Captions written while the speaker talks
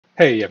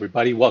Hey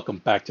everybody, welcome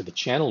back to the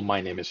channel.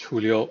 My name is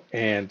Julio,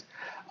 and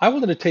I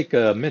wanted to take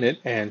a minute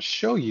and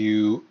show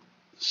you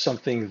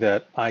something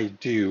that I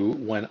do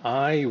when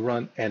I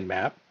run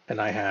Nmap and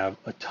I have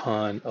a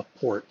ton of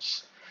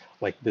ports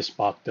like this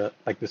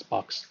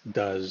box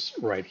does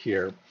right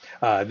here.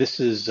 This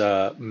is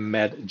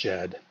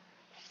MedJed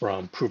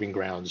from Proving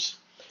Grounds.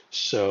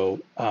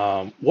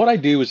 What I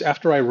do is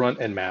after I run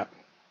Nmap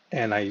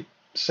and I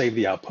save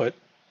the output,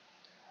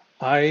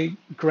 I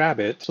grab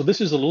it. So this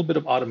is a little bit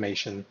of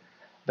automation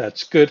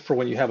that's good for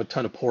when you have a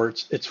ton of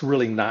ports. It's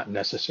really not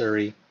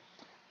necessary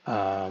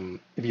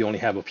if you only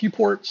have a few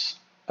ports,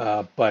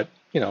 but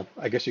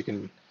I guess you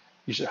can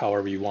use it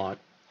however you want.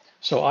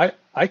 So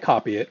I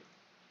copy it,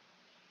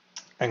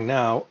 and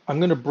now I'm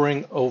going to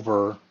bring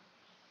over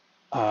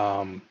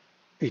a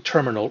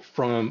terminal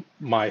from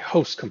my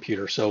host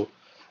computer. So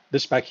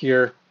this back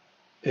here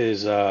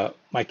is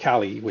my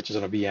Kali, which is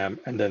on a VM,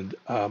 and then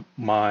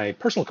my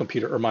personal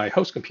computer or my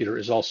host computer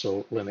is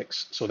also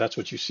Linux. So that's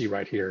what you see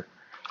right here.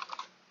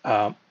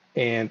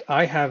 And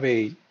I have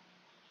a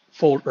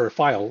folder or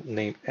file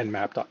named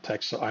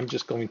nmap.txt. So I'm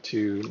just going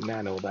to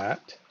nano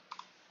that,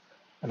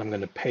 and I'm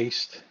going to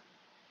paste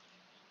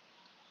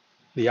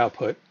the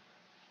output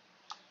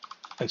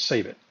and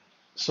save it.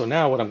 So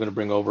now what I'm going to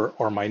bring over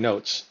are my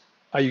notes.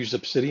 I use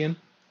Obsidian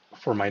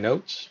for my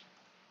notes,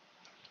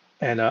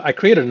 and I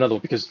created another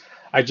one because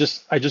I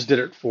just did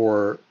it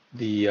for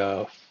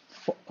the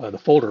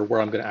folder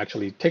where I'm going to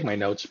actually take my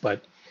notes,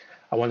 but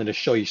I wanted to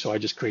show you, so I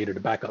just created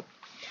a backup.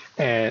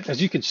 And as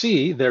you can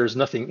see, there's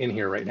nothing in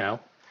here right now.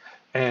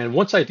 And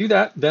once I do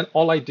that, then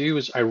all I do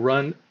is I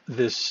run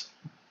this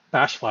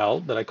bash file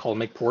that I call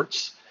make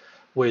ports,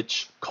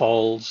 which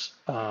calls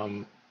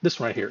this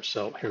one right here.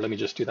 So here, let me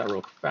just do that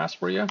real fast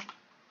for you.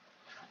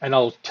 And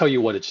I'll tell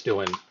you what it's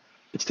doing.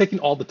 It's taking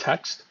all the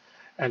text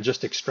and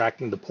just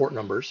extracting the port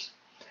numbers.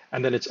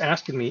 And then it's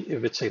asking me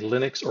if it's a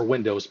Linux or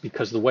Windows,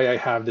 because the way I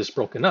have this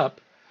broken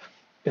up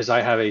is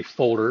I have a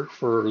folder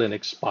for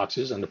Linux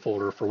boxes and a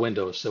folder for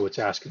Windows. So it's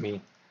asking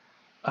me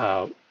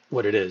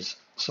what it is.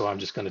 So I'm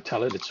just going to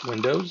tell it it's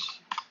Windows.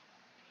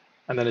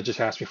 And then it just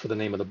asks me for the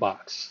name of the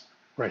box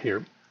right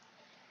here.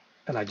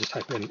 And I just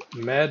type in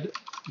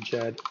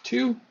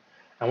medjed2.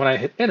 And when I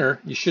hit enter,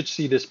 you should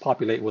see this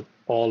populate with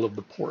all of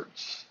the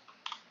ports.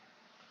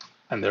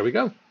 And there we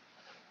go.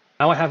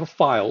 Now I have a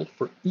file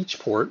for each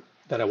port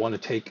that I want to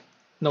take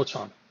notes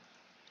on.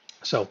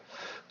 So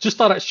just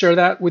thought I'd share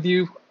that with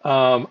you.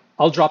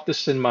 I'll drop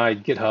this in my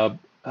GitHub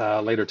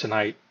later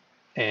tonight.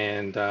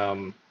 And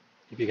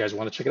if you guys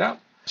want to check it out.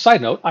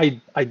 Side note,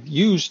 I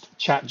used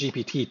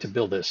ChatGPT to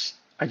build this.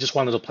 I just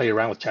wanted to play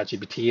around with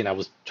ChatGPT, and I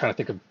was trying to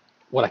think of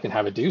what I can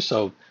have it do.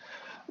 So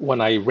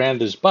when I ran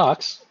this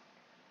box,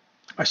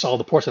 I saw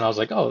the ports and I was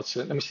like, oh,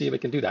 let me see if I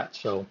can do that.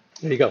 So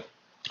there you go.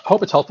 I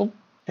hope it's helpful,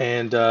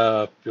 and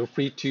feel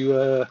free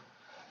to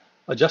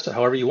adjust it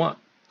however you want,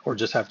 or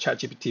just have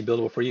ChatGPT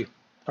build it for you.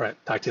 All right,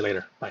 talk to you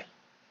later. Bye.